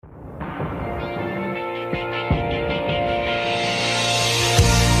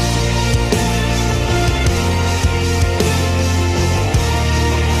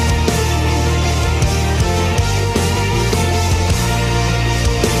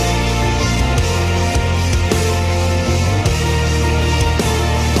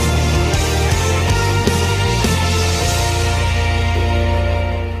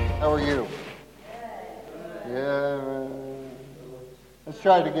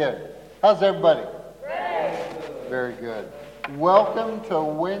try it again. How's everybody? Very good. Welcome to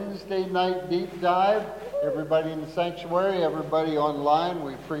Wednesday Night Deep Dive. Everybody in the sanctuary, everybody online,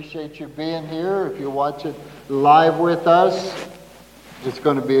 we appreciate you being here. If you watch it live with us, it's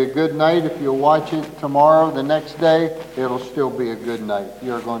going to be a good night. If you watch it tomorrow, the next day, it'll still be a good night.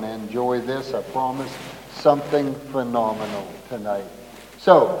 You're going to enjoy this, I promise. Something phenomenal tonight.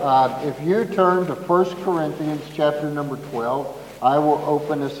 So, if you turn to 1 Corinthians chapter number 12, I will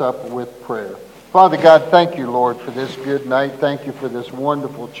open us up with prayer. Father God, thank you, Lord, for this good night. Thank you for this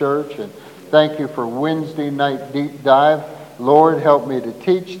wonderful church, and thank you for Wednesday Night Deep Dive. Lord, help me to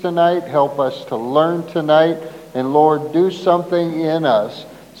teach tonight. Help us to learn tonight. And Lord, do something in us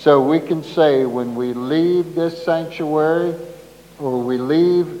so we can say when we leave this sanctuary or we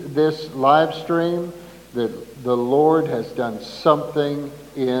leave this live stream that the Lord has done something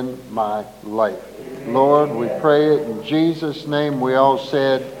in my life. Lord, we pray it in Jesus' name. We all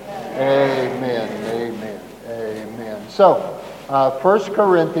said, amen, amen, amen. So, 1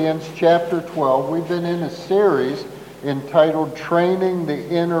 Corinthians chapter 12, we've been in a series entitled Training the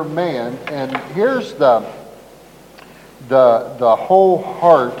Inner Man. And here's the whole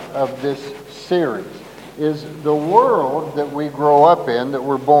heart of this series. Is the world that we grow up in, that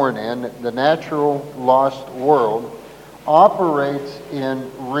we're born in, the natural lost world, operates in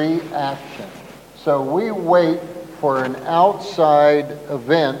reaction. So we wait for an outside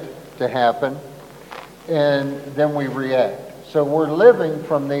event to happen, and then we react. So we're living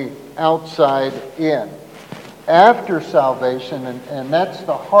from the outside in. After salvation, and that's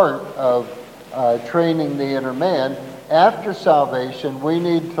the heart of training the inner man, after salvation, we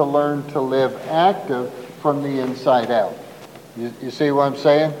need to learn to live active from the inside out. You see what I'm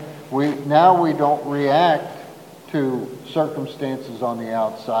saying? We don't react to circumstances on the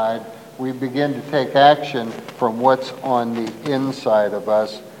outside. We begin to take action from what's on the inside of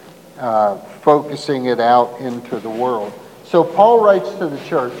us, focusing it out into the world. So Paul writes to the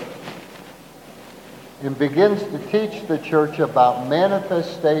church and begins to teach the church about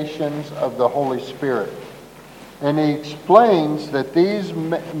manifestations of the Holy Spirit. And he explains that these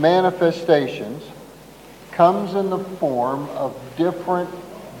manifestations comes in the form of different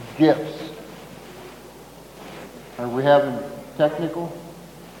gifts. Are we having technical?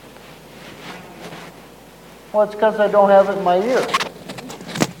 Well, it's because I don't have it in my ear.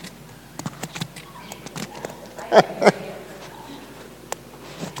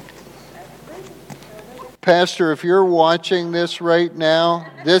 Pastor, if you're watching this right now,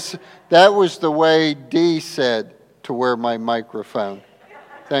 that was the way Dee said to wear my microphone.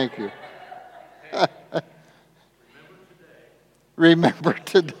 Thank you. Remember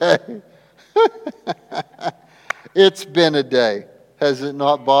today. It's been a day, has it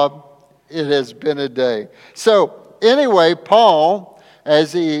not, Bob? It has been a day. So anyway, Paul,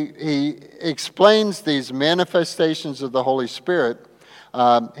 as he explains these manifestations of the Holy Spirit,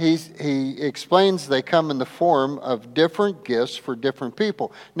 he explains they come in the form of different gifts for different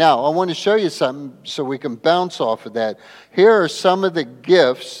people. Now, I want to show you something so we can bounce off of that. Here are some of the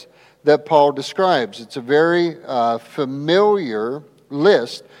gifts that Paul describes. It's a very familiar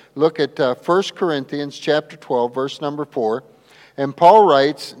list. Look at 1 Corinthians chapter 12, verse number 4. And Paul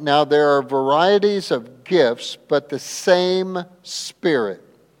writes, "Now there are varieties of gifts, but the same Spirit.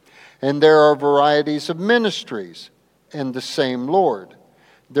 And there are varieties of ministries, and the same Lord.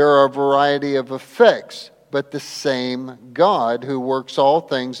 There are a variety of effects, but the same God who works all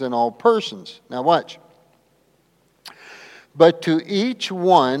things in all persons." Now watch. "But to each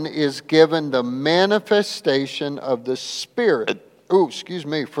one is given the manifestation of the Spirit."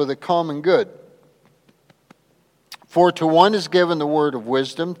 For the common good. "For to one is given the word of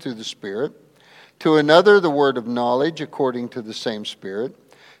wisdom through the Spirit, to another the word of knowledge according to the same Spirit,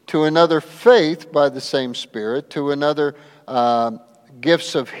 to another faith by the same Spirit, to another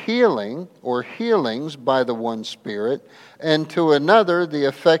gifts of healing or healings by the one Spirit, and to another the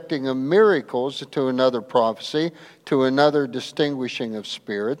effecting of miracles, to another prophecy, to another distinguishing of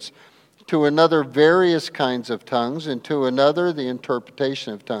spirits, to another various kinds of tongues, and to another the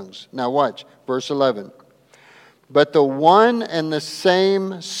interpretation of tongues." Now watch, verse 11. "But the one and the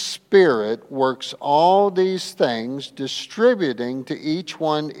same Spirit works all these things, distributing to each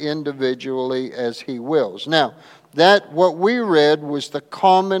one individually as he wills." Now, what we read was the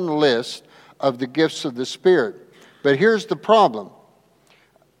common list of the gifts of the Spirit. But here's the problem.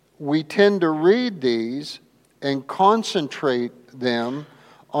 We tend to read these and concentrate them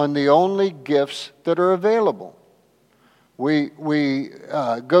on the only gifts that are available. We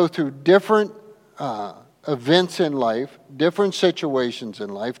go through different events in life, different situations in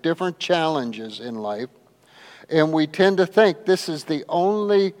life, different challenges in life, And we tend to think this is the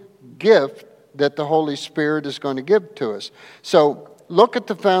only gift that the Holy Spirit is going to give to us. So look at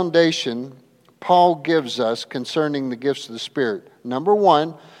the foundation Paul gives us concerning the gifts of the Spirit. Number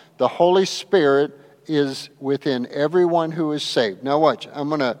one, the Holy Spirit is within everyone who is saved. Now watch, I'm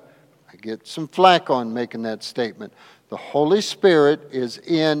going to get some flack on making that statement. The Holy Spirit is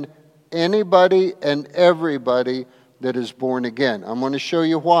in anybody and everybody that is born again. I'm going to show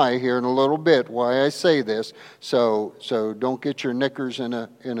you why here in a little bit, why I say this, so don't get your knickers in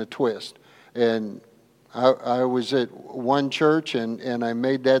a twist. And I was at one church and I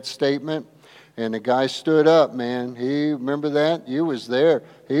made that statement, and a guy stood up, man. Remember that? You was there.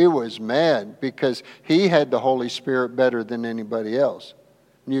 He was mad because he had the Holy Spirit better than anybody else.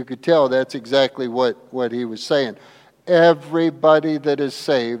 And you could tell that's exactly what he was saying. Everybody that is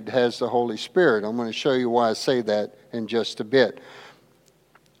saved has the Holy Spirit. I'm going to show you why I say that in just a bit.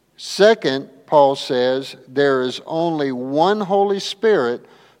 Second, Paul says, there is only one Holy Spirit,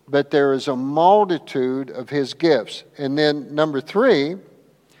 but there is a multitude of his gifts. And then number three,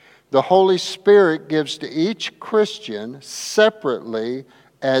 the Holy Spirit gives to each Christian separately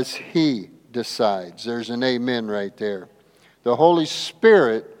as he decides. There's an amen right there. The Holy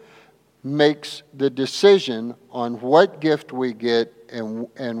Spirit makes the decision on what gift we get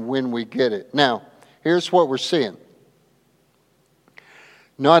and when we get it. Now, here's what we're seeing.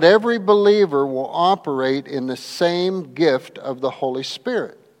 Not every believer will operate in the same gift of the Holy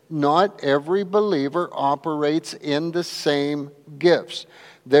Spirit. Not every believer operates in the same gifts.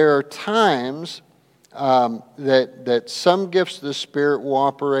 There are times that some gifts of the Spirit will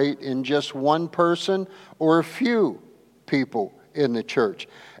operate in just one person or a few people in the church.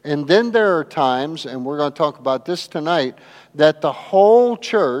 And then there are times, and we're going to talk about this tonight, that the whole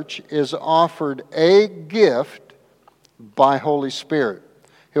church is offered a gift by Holy Spirit.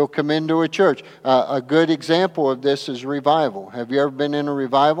 He'll come into a church. A good example of this is revival. Have you ever been in a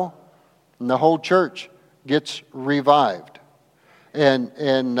revival? And the whole church gets revived. And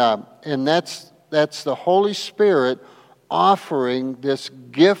that's the Holy Spirit offering this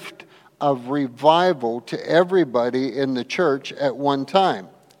gift of revival to everybody in the church at one time.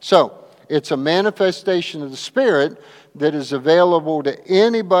 So, it's a manifestation of the Spirit that is available to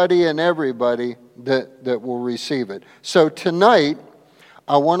anybody and everybody that will receive it. So tonight,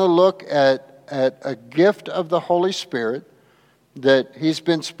 I want to look at a gift of the Holy Spirit that he's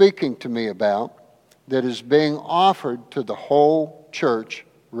been speaking to me about that is being offered to the whole church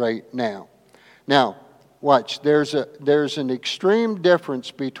right now. Now, watch, there's an extreme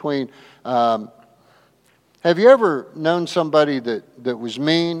difference between... have you ever known somebody that was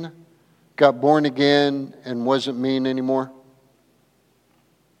mean, got born again, and wasn't mean anymore?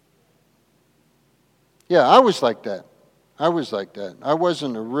 Yeah, I was like that. I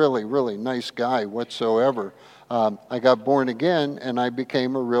wasn't a really, really nice guy whatsoever. I got born again, and I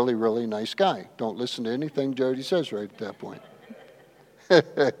became a really, really nice guy. Don't listen to anything Jody says right at that point.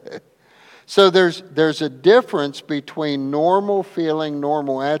 So there's a difference between normal feeling,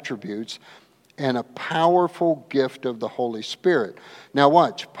 normal attributes, and a powerful gift of the Holy Spirit. Now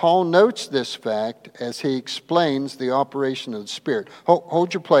watch, Paul notes this fact as he explains the operation of the Spirit.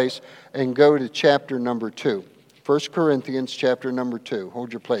 Hold your place and go to chapter number 2. 1 Corinthians chapter number 2.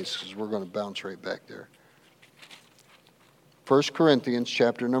 Hold your place because we're going to bounce right back there. 1 Corinthians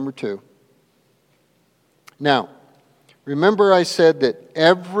chapter number 2. Now, remember I said that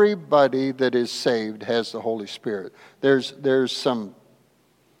everybody that is saved has the Holy Spirit. There's some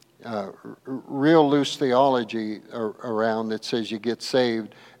real loose theology around that says you get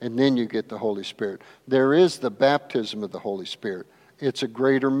saved and then you get the Holy Spirit. There is the baptism of the Holy Spirit. It's a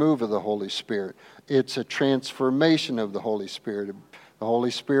greater move of the Holy Spirit. It's a transformation of the Holy Spirit. The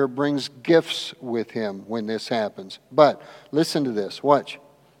Holy Spirit brings gifts with him when this happens. But listen to this. Watch.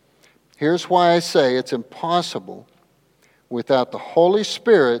 Here's why I say it's impossible without the Holy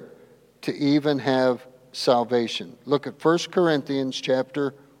Spirit to even have salvation. Look at 1 Corinthians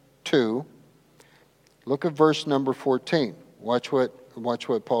chapter 2. Look at verse number 14. Watch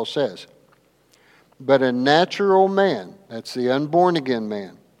what Paul says. But a natural man, that's the unborn again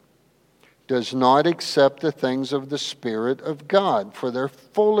man, does not accept the things of the Spirit of God, for their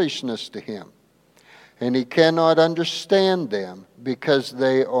foolishness to him. And he cannot understand them because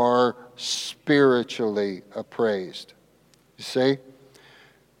they are spiritually appraised. You see?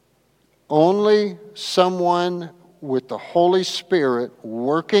 Only someone with the Holy Spirit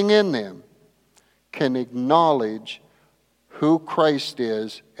working in them can acknowledge who Christ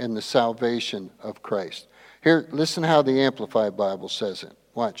is and the salvation of Christ. Here, listen how the Amplified Bible says it.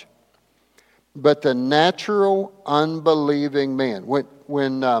 Watch. But the natural unbelieving man,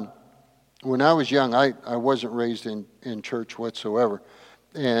 when when I was young, I wasn't raised in church whatsoever.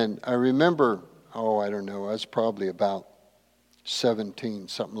 And I remember, I don't know, I was probably about 17,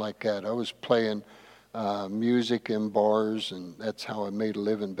 something like that. I was playing music in bars, and that's how I made a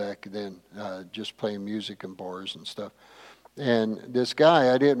living back then, just playing music in bars and stuff. And this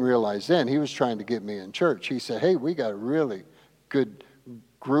guy, I didn't realize then, he was trying to get me in church. He said, hey, we got a really good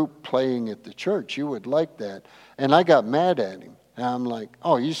group playing at the church. You would like that. And I got mad at him. And I'm like,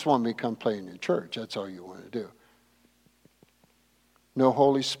 oh, you just want me to come play in your church. That's all you want to do. No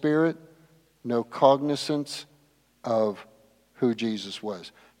Holy Spirit, no cognizance of who Jesus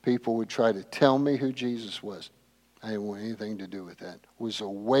was. People would try to tell me who Jesus was. I didn't want anything to do with that. It was a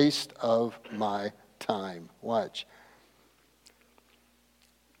waste of my time. Watch.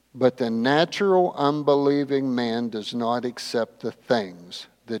 But the natural unbelieving man does not accept the things,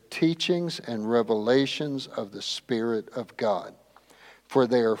 the teachings and revelations of the Spirit of God, for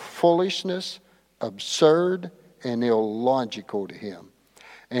they are foolishness, absurd, and illogical to him.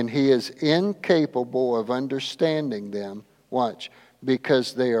 And he is incapable of understanding them, watch,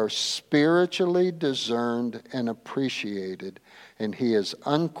 because they are spiritually discerned and appreciated, and he is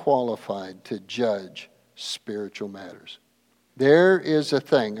unqualified to judge spiritual matters. There is a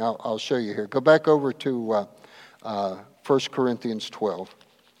thing, I'll show you here. Go back over to 1 Corinthians 12.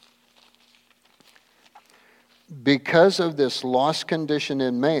 Because of this lost condition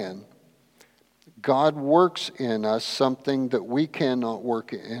in man, God works in us something that we cannot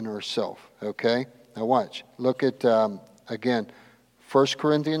work in ourselves. Okay? Now watch. Look at, again, 1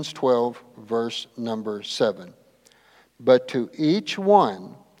 Corinthians 12, verse number 7. But to each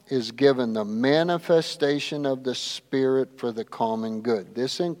one is given the manifestation of the Spirit for the common good.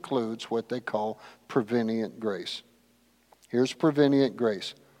 This includes what they call prevenient grace. Here's prevenient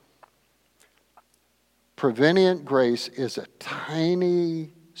grace. Prevenient grace is a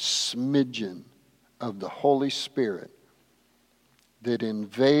tiny smidgen of the Holy Spirit that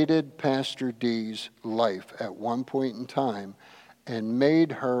invaded Pastor Dee's life at one point in time and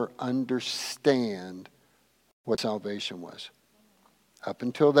made her understand what salvation was. Up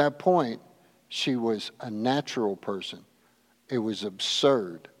until that point, she was a natural person. It was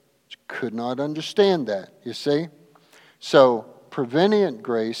absurd. She could not understand that, you see? So, prevenient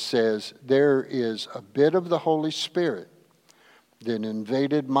grace says there is a bit of the Holy Spirit that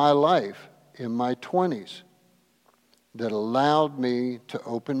invaded my life in my 20s that allowed me to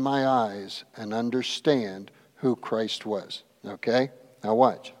open my eyes and understand who Christ was. Okay? Now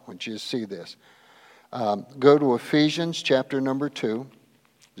watch. I want you to see this. Go to Ephesians chapter number 2.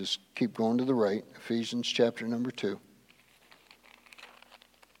 Just keep going to the right. Ephesians chapter number 2.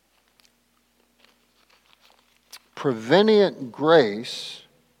 Prevenient grace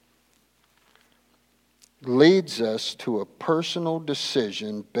leads us to a personal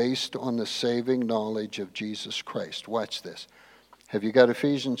decision based on the saving knowledge of Jesus Christ. Watch this. Have you got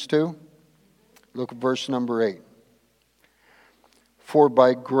Ephesians 2? Look at verse number 8. For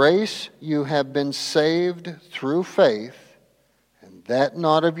by grace you have been saved through faith, and that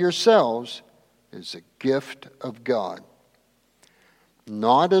not of yourselves is a gift of God,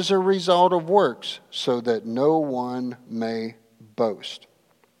 not as a result of works, so that no one may boast.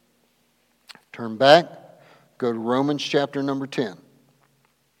 Turn back, go to Romans chapter number 10.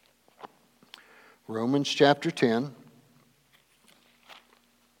 Romans chapter 10.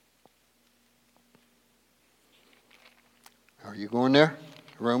 Are you going there?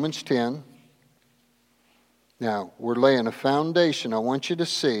 Romans 10. Now, we're laying a foundation. I want you to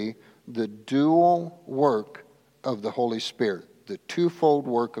see the dual work of the Holy Spirit, the twofold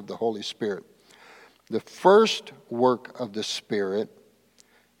work of the Holy Spirit. The first work of the Spirit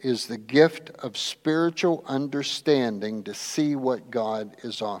is the gift of spiritual understanding to see what God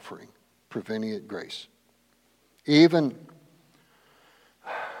is offering, prevenient grace. Even,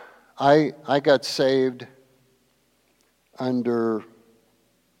 I got saved under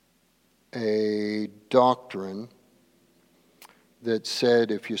a doctrine that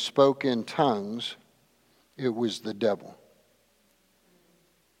said if you spoke in tongues, it was the devil.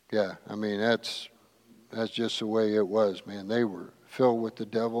 Yeah, I mean, that's just the way it was, man. They were filled with the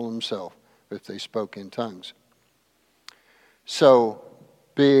devil himself if they spoke in tongues. So,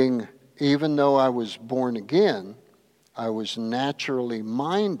 even though I was born again, I was naturally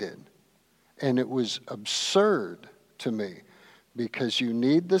minded, and it was absurd to me because you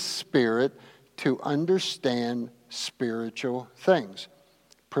need the Spirit to understand spiritual things.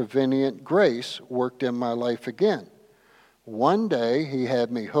 Prevenient grace worked in my life again. One day, he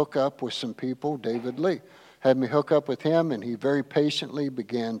had me hook up with some people, David Lee, had me hook up with him, and he very patiently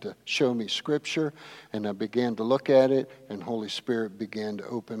began to show me Scripture, and I began to look at it, and Holy Spirit began to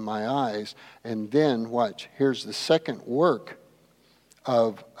open my eyes. And then, watch, here's the second work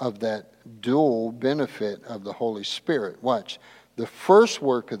of that dual benefit of the Holy Spirit. Watch, the first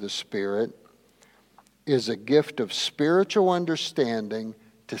work of the Spirit is a gift of spiritual understanding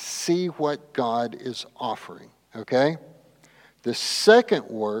to see what God is offering, okay? The second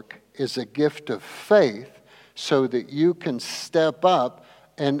work is a gift of faith so that you can step up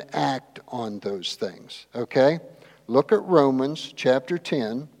and act on those things, okay? Look at Romans chapter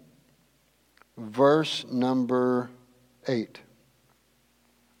 10, verse number 8.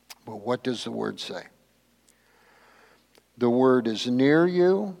 Well, what does the word say? The word is near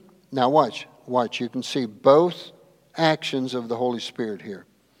you. Now watch. You can see both actions of the Holy Spirit here.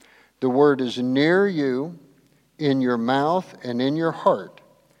 The word is near you, in your mouth and in your heart.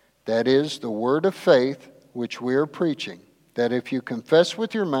 That is the word of faith which we are preaching. That if you confess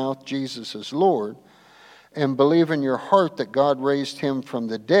with your mouth Jesus is Lord and believe in your heart that God raised him from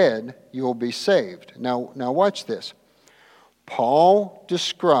the dead, you will be saved. Now watch this. Paul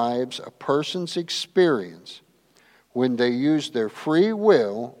describes a person's experience when they use their free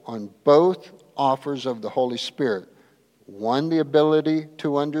will on both offers of the Holy Spirit. One, the ability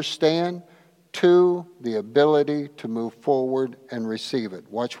to understand. Two, the ability to move forward and receive it.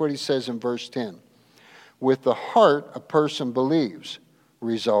 Watch what he says in verse 10. With the heart a person believes,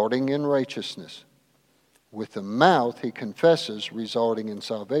 resulting in righteousness. With the mouth he confesses, resulting in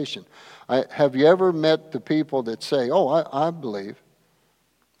salvation. Have you ever met the people that say, oh, I believe.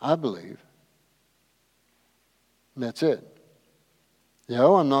 I believe. And that's it.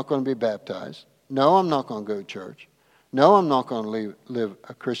 No, I'm not going to be baptized. No, I'm not going to go to church. No, I'm not going to live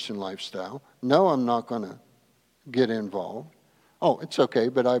a Christian lifestyle. No, I'm not going to get involved. Oh, it's okay,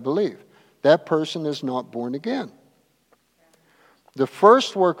 but I believe. That person is not born again. The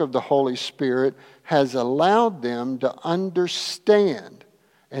first work of the Holy Spirit has allowed them to understand,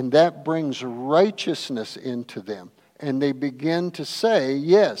 and that brings righteousness into them. And they begin to say,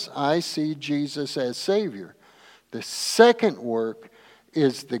 yes, I see Jesus as Savior. The second work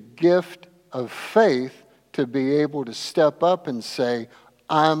is the gift of faith to be able to step up and say,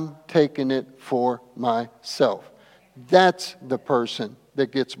 I'm taking it for myself. That's the person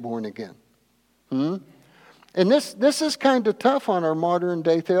that gets born again. And this is kind of tough on our modern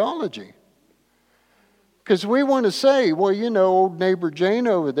day theology. Because we want to say, well, you know, old neighbor Jane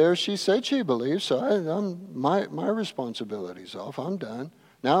over there, she said she believes, so my responsibility's off. I'm done.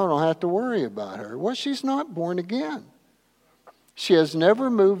 Now I don't have to worry about her. Well, she's not born again. She has never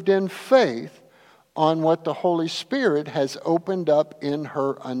moved in faith on what the Holy Spirit has opened up in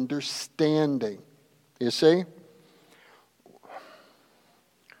her understanding. You see?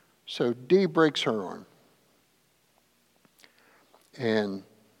 So Dee breaks her arm. And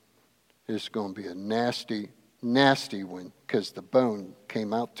it's going to be a nasty, nasty one because the bone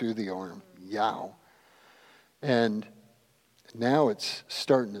came out through the arm. Yow. And now it's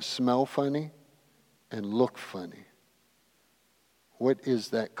starting to smell funny and look funny. What is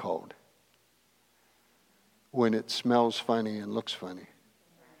that called? When it smells funny and looks funny.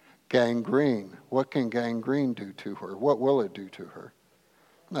 Gangrene. What can gangrene do to her? What will it do to her?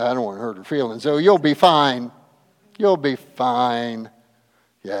 I don't want to hurt her feelings. So you'll be fine. You'll be fine.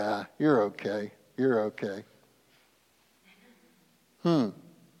 Yeah, you're okay. You're okay. And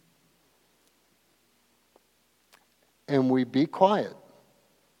we be quiet.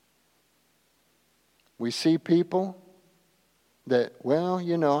 We see people that, well,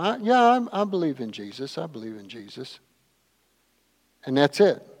 you know, I believe in Jesus. I believe in Jesus. And that's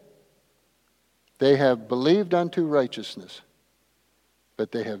it. They have believed unto righteousness,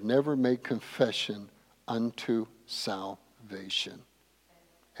 but they have never made confession unto salvation.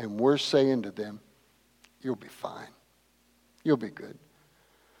 And we're saying to them, you'll be fine. You'll be good.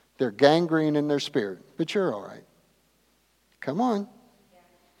 They're gangrene in their spirit, but you're all right. Come on.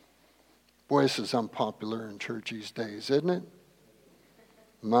 Boy, this is unpopular in church these days, isn't it?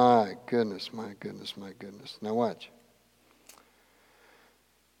 My goodness, my goodness, my goodness. Now watch.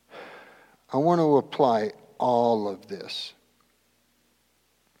 I want to apply all of this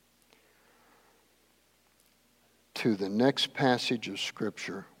to the next passage of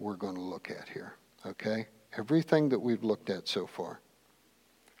Scripture we're going to look at here, okay? Everything that we've looked at so far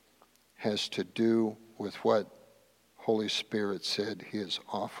has to do with what Holy Spirit said He is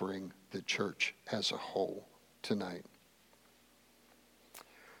offering the church as a whole tonight.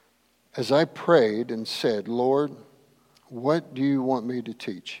 As I prayed and said, Lord, what do you want me to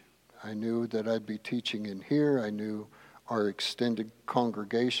teach? I knew that I'd be teaching in here. I knew our extended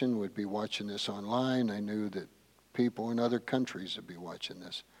congregation would be watching this online. I knew that people in other countries would be watching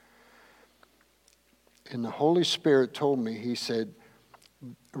this. And the Holy Spirit told me, he said,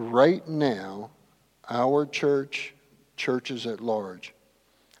 right now, our church, churches at large,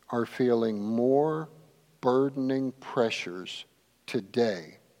 are feeling more burdening pressures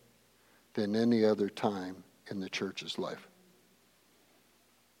today than any other time in the church's life.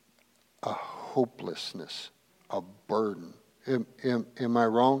 A hopelessness, a burden. Am I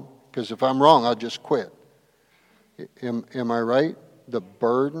wrong? Because if I'm wrong, I'll just quit. Am I right? The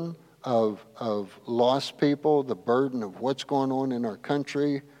burden of lost people, the burden of what's going on in our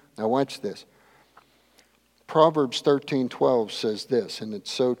country. Now watch this. Proverbs 13:12 says this, and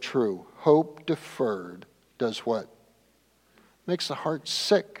it's so true. Hope deferred does what? Makes the heart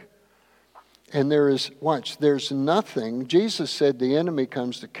sick. And there's nothing, Jesus said the enemy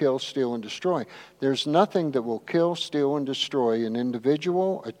comes to kill, steal, and destroy. There's nothing that will kill, steal, and destroy an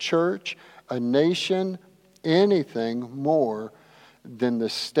individual, a church, a nation, anything more than the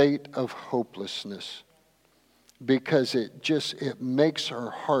state of hopelessness. Because it makes our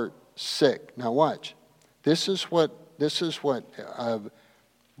heart sick. Now watch. This is what I've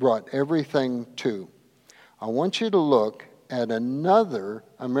brought everything to. I want you to look at another.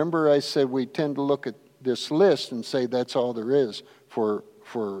 I remember I said we tend to look at this list and say that's all there is for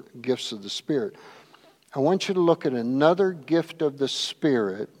gifts of the Spirit. I want you to look at another gift of the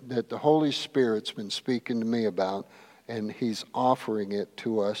Spirit that the Holy Spirit's been speaking to me about, and He's offering it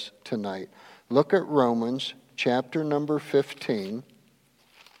to us tonight. Look at Romans chapter number 15.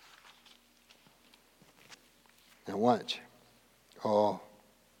 Now watch. Oh,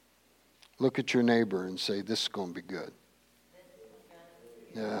 look at your neighbor and say, this is going to be good.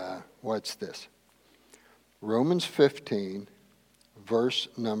 What's this? Romans 15, verse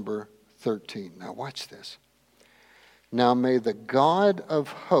number 13. Now watch this. Now may the God of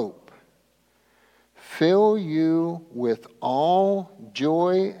hope fill you with all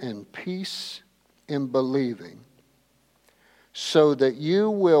joy and peace in believing, so that you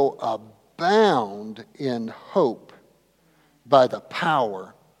will abound in hope by the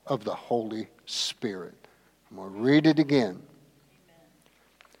power of the Holy Spirit. I'm going to read it again.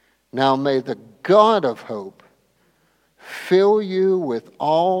 Now may the God of hope fill you with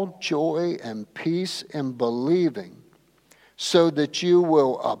all joy and peace in believing, so that you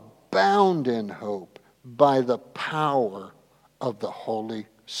will abound in hope by the power of the Holy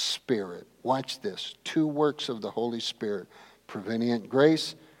Spirit. Watch this. 2 works of the Holy Spirit. Prevenient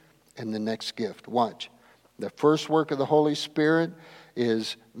grace and the next gift. Watch. The first work of the Holy Spirit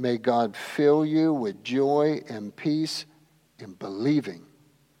is may God fill you with joy and peace in believing.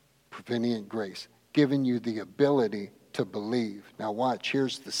 Prevenient grace, giving you the ability to believe. Now watch,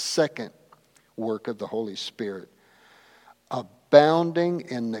 here's the second work of the Holy Spirit. Abounding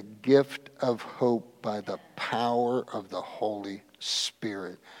in the gift of hope by the power of the Holy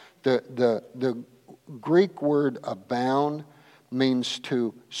Spirit. The Greek word abound means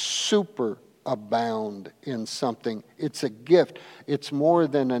to superabound in something. It's a gift. It's more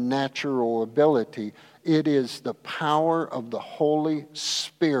than a natural ability. It is the power of the Holy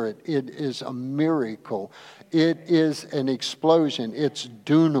Spirit. It is a miracle. It is an explosion. It's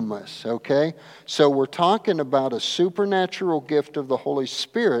dunamis, okay? So we're talking about a supernatural gift of the Holy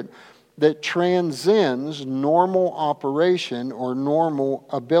Spirit that transcends normal operation or normal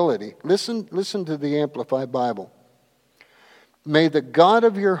ability. Listen to the Amplified Bible. May the God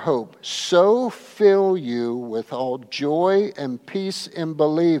of your hope so fill you with all joy and peace in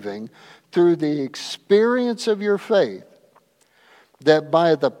believing through the experience of your faith, that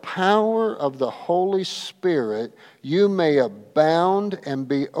by the power of the Holy Spirit you may abound and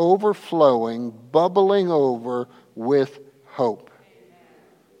be overflowing, bubbling over with hope.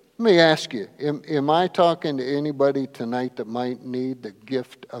 Let me ask you, am I talking to anybody tonight that might need the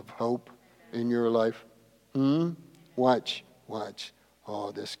gift of hope in your life? Watch.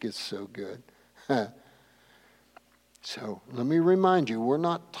 Oh, this gets so good. So let me remind you, we're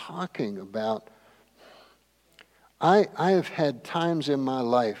not talking about... I have had times in my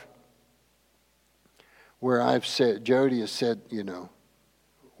life where I've said, Jody has said,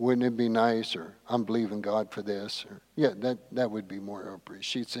 wouldn't it be nice, or I'm believing God for this, or yeah, that would be more appropriate.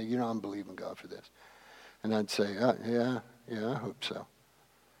 She'd say, I'm believing God for this. And I'd say, yeah, I hope so.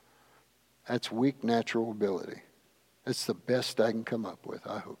 That's weak natural ability. That's the best I can come up with.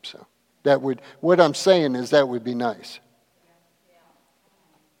 I hope so. What I'm saying is that would be nice.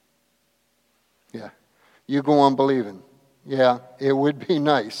 Yeah. You go on believing. Yeah, it would be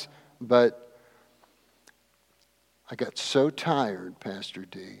nice. But I got so tired, Pastor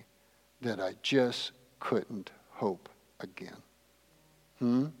D, that I just couldn't hope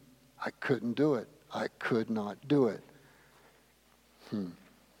again. I couldn't do it. I could not do it.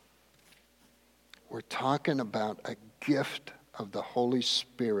 We're talking about a gift of the Holy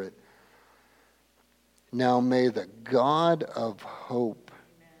Spirit. Now may the God of hope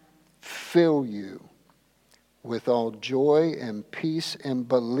fill you with all joy and peace in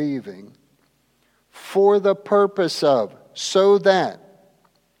believing, for the purpose of, so that,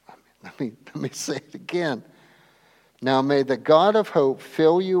 let me say it again. Now may the God of hope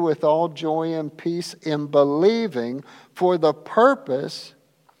fill you with all joy and peace in believing, for the purpose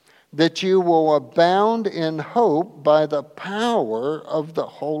that you will abound in hope by the power of the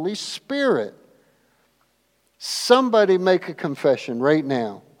Holy Spirit. Somebody make a confession right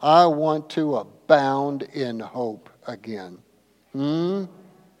now. I want to abound in hope again.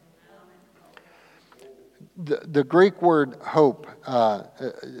 The Greek word hope,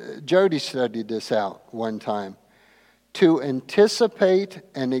 Jody studied this out one time. To anticipate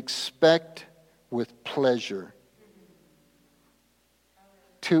and expect with pleasure.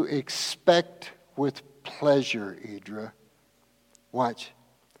 To expect with pleasure, Idra. Watch.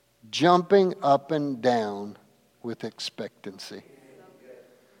 Jumping up and down with expectancy.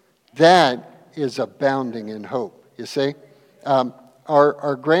 That is abounding in hope, you see.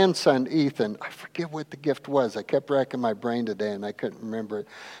 Our grandson, Ethan, I forget what the gift was. I kept racking my brain today and I couldn't remember it.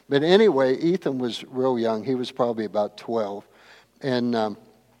 But anyway, Ethan was real young. He was probably about 12. And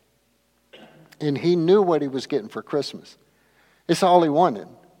he knew what he was getting for Christmas. It's all he wanted.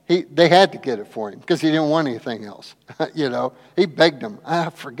 They had to get it for him because he didn't want anything else. You know, he begged them. I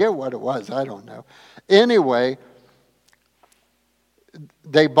forget what it was. I don't know. Anyway,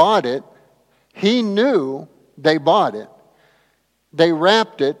 they bought it. He knew they bought it. They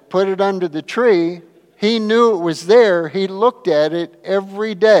wrapped it, put it under the tree. He knew it was there. He looked at it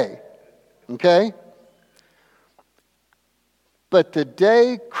every day. Okay? But the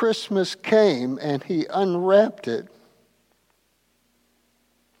day Christmas came and he unwrapped it,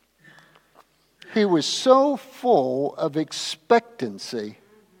 he was so full of expectancy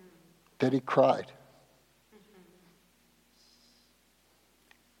that he cried.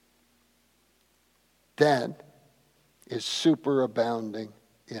 That is superabounding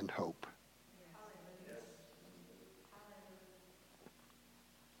in hope.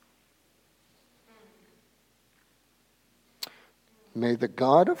 May the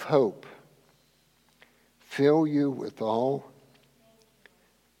God of hope fill you with all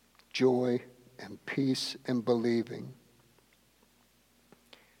joy and peace in believing,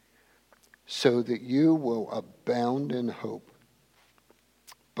 so that you will abound in hope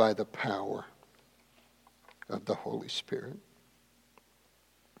by the power of the Holy Spirit.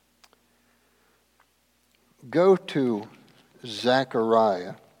 Go to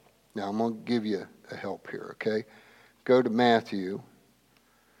Zechariah. Now I'm going to give you a help here, okay? Go to Matthew,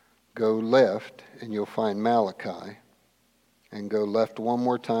 go left, and you'll find Malachi. And go left one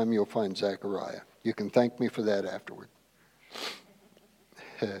more time, you'll find Zechariah. You can thank me for that afterward.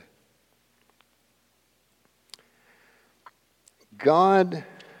 God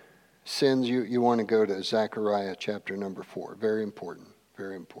sends you, you want to go to Zechariah chapter number 4. Very important,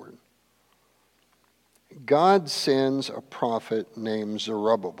 very important. God sends a prophet named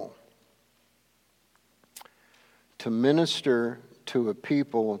Zerubbabel to minister to a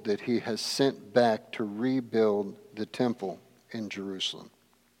people that he has sent back to rebuild the temple in Jerusalem.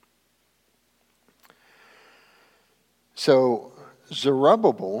 So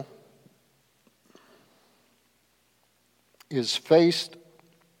Zerubbabel is faced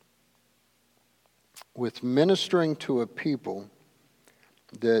with ministering to a people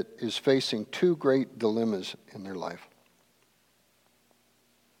that is facing two great dilemmas in their life.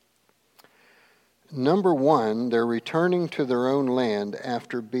 Number one, they're returning to their own land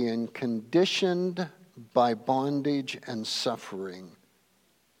after being conditioned by bondage and suffering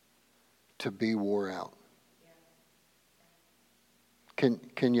to be wore out.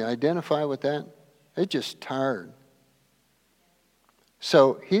 Can you identify with that? They're just tired.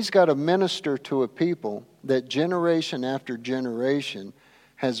 So he's got to minister to a people that generation after generation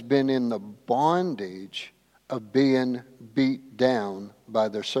has been in the bondage of being beat down by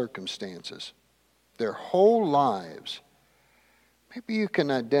their circumstances. Their whole lives, maybe you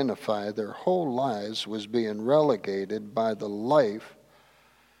can identify, their whole lives was being relegated by the life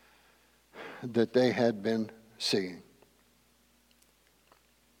that they had been seeing.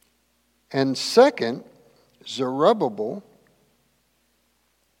 And second, Zerubbabel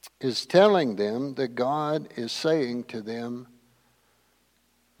is telling them that God is saying to them,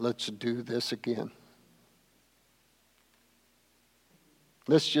 let's do this again.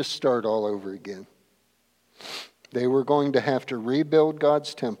 Let's just start all over again. They were going to have to rebuild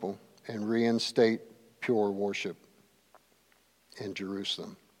God's temple and reinstate pure worship in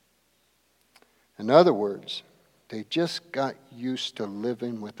Jerusalem. In other words, they just got used to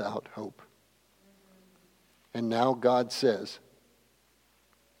living without hope. And now God says,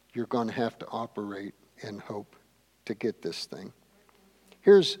 you're going to have to operate in hope to get this thing.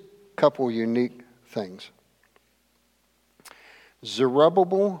 Here's a couple unique things.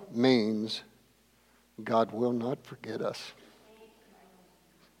 Zerubbabel means God will not forget us.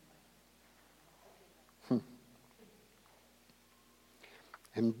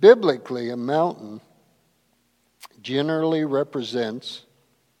 And biblically, a mountain generally represents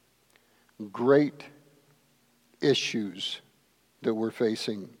great issues that we're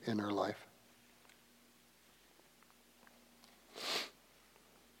facing in our life.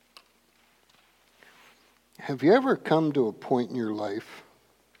 Have you ever come to a point in your life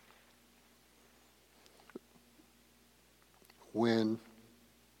when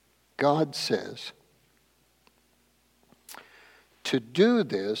God says, to do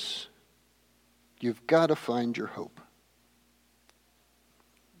this, you've got to find your hope?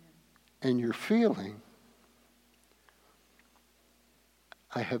 And you're feeling,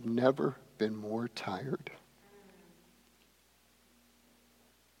 I have never been more tired.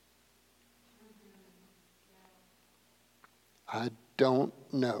 I don't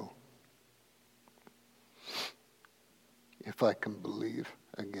know if I can believe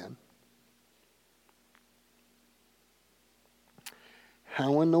again.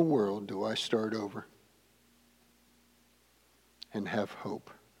 How in the world do I start over and have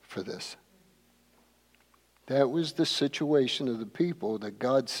hope for this? That was the situation of the people that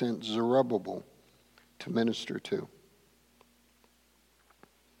God sent Zerubbabel to minister to.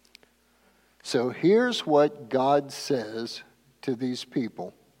 So here's what God says to these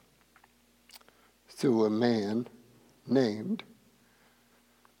people through a man named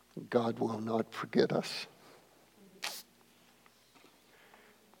God Will Not Forget Us.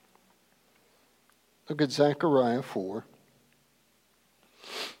 Look at Zechariah 4,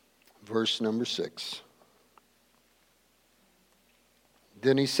 verse number 6.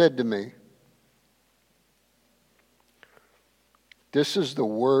 Then he said to me, this is the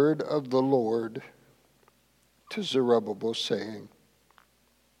word of the Lord to Zerubbabel, saying,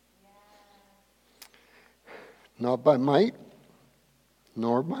 not by might,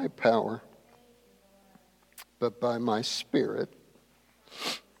 nor by power, but by my Spirit,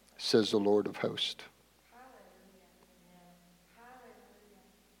 says the Lord of hosts.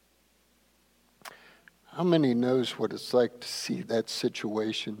 How many knows what it's like to see that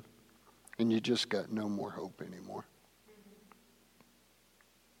situation and you just got no more hope anymore?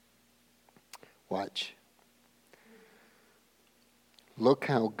 Watch. Look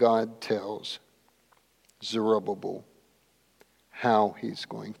how God tells Zerubbabel how he's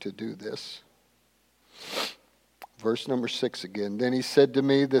going to do this. Verse number 6 again. Then he said to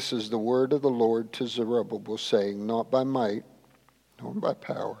me, this is the word of the Lord to Zerubbabel, saying, not by might, nor by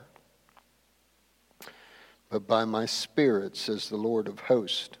power, but by my Spirit, says the Lord of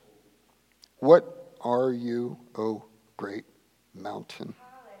hosts. What are you, O great mountain?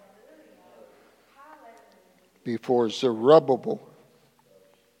 Before Zerubbabel,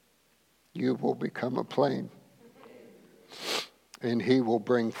 you will become a plain, and he will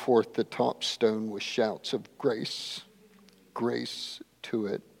bring forth the top stone with shouts of grace, grace to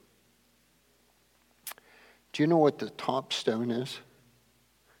it. Do you know what the top stone is?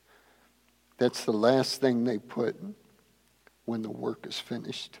 That's the last thing they put when the work is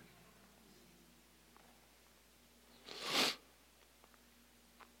finished.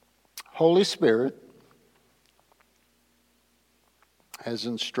 Holy Spirit has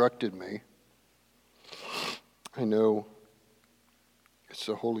instructed me. I know it's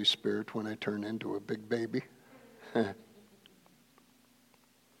the Holy Spirit when I turn into a big baby.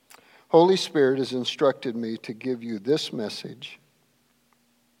 Holy Spirit has instructed me to give you this message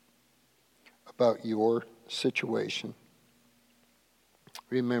about your situation.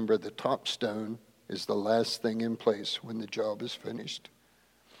 Remember, the top stone is the last thing in place when the job is finished.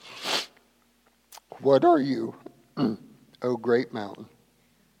 What are you, O great mountain?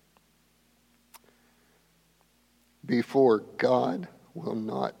 Before God will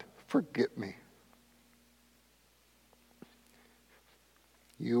not forget me.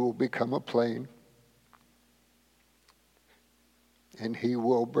 You will become a plain, and he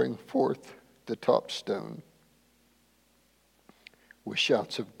will bring forth the top stone with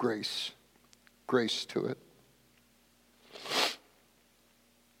shouts of grace, grace to it.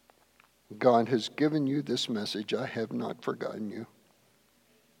 God has given you this message. I have not forgotten you.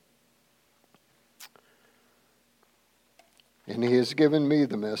 And he has given me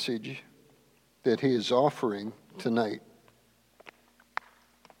the message that he is offering tonight.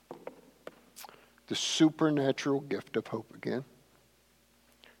 The supernatural gift of hope again.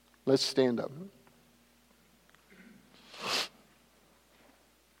 Let's stand up.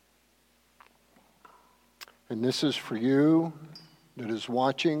 And this is for you that is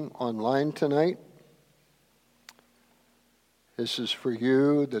watching online tonight. This is for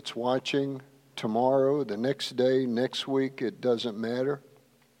you that's watching tomorrow, the next day, next week. It doesn't matter.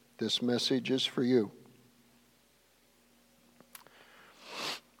 This message is for you.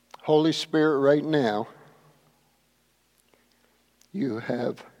 Holy Spirit, right now, you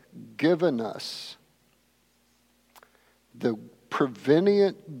have given us the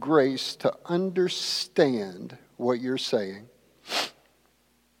prevenient grace to understand what you're saying.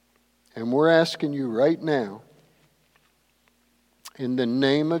 And we're asking you right now, in the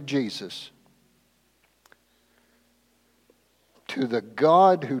name of Jesus, to the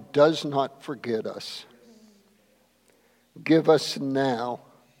God who does not forget us, give us now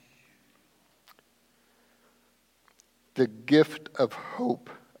the gift of hope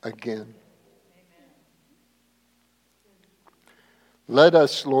again. Let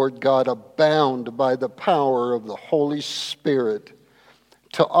us, Lord God, abound by the power of the Holy Spirit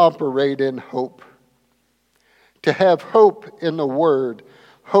to operate in hope, to have hope in the Word,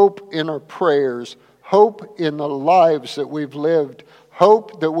 hope in our prayers, hope in the lives that we've lived,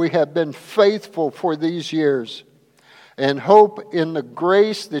 hope that we have been faithful for these years, and hope in the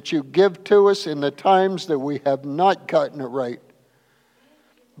grace that you give to us in the times that we have not gotten it right.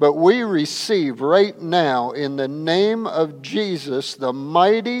 But we receive right now, in the name of Jesus, the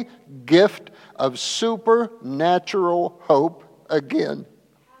mighty gift of supernatural hope again.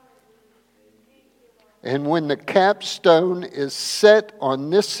 And when the capstone is set on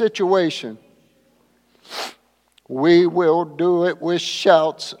this situation, we will do it with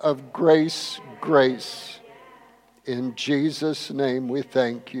shouts of grace, grace. In Jesus' name we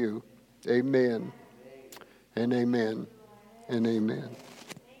thank you. Amen and amen and amen.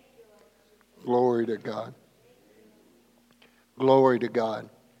 Glory to God. Glory to God.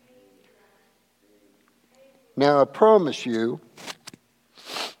 Now I promise you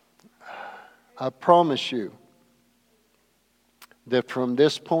that from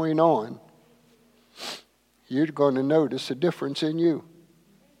this point on, you're going to notice a difference in you.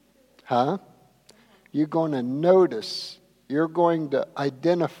 Huh? You're going to notice, you're going to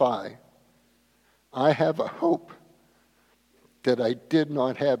identify, I have a hope that I did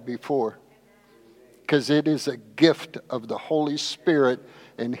not have before. Because it is a gift of the Holy Spirit,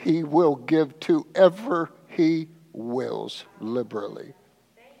 and He will give to ever He wills liberally.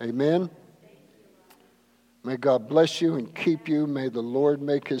 Amen? May God bless you and keep you. May the Lord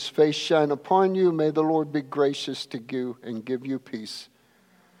make His face shine upon you. May the Lord be gracious to you and give you peace.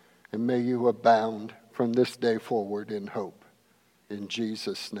 And may you abound from this day forward in hope. In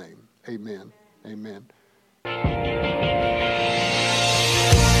Jesus' name, amen. Amen.